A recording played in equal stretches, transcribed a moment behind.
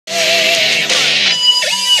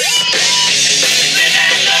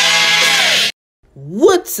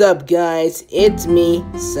up, guys? It's me,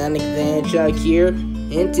 Sonic the Hedgehog here,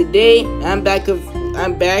 and today I'm back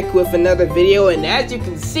with another video. And as you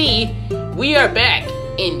can see, we are back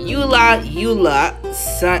in ULALA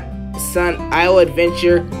Idle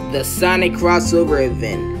Adventure, the Sonic crossover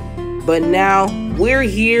event. But now we're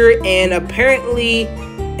here, and apparently,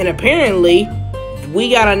 we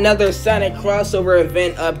got another Sonic crossover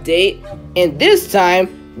event update, and this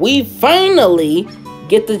time we finally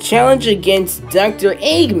get the challenge against Dr.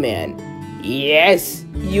 Eggman. Yes,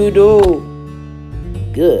 you do.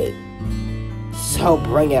 Good. So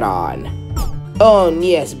bring it on. Oh, and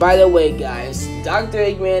yes, by the way, guys, Dr.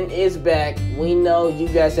 Eggman is back. We know you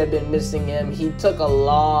guys have been missing him. He took a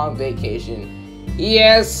long vacation.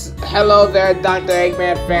 Yes, hello there, Dr.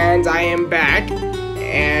 Eggman fans. I am back.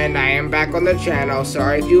 And I am back on the channel.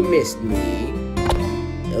 Sorry if you missed me.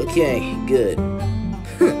 Okay, good.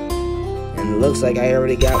 And it looks like I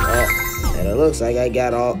already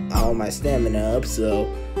got all my stamina up, so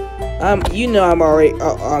you know I'm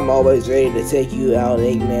always ready to take you out,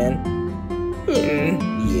 Eggman.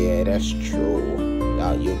 Yeah, that's true.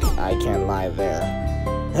 I can't lie there.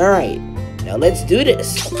 Alright, now let's do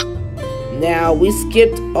this. Now we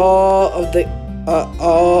skipped all of the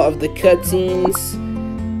cutscenes.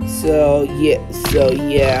 So yeah,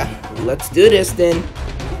 let's do this then.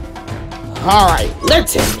 Alright,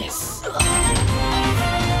 let's end this.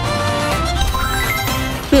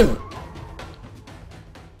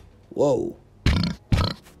 Whoa.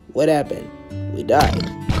 What happened? We died.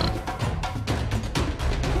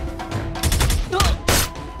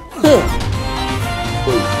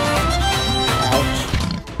 Wait. Ouch.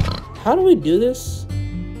 How do we do this?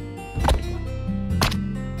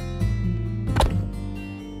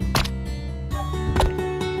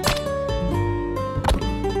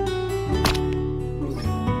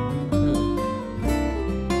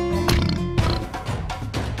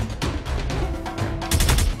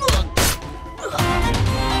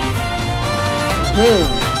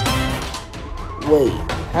 Wait,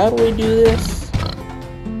 how do we do this?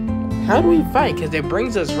 How do we fight? Because it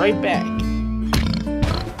brings us right back.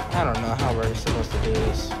 I don't know how we're supposed to do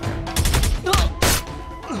this.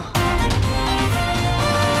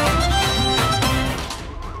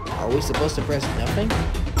 Are we supposed to press nothing?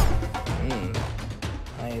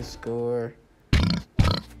 High score.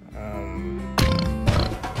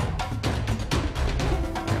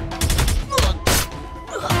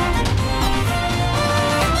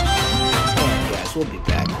 We'll be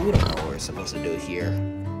back. We don't know what we're supposed to do here.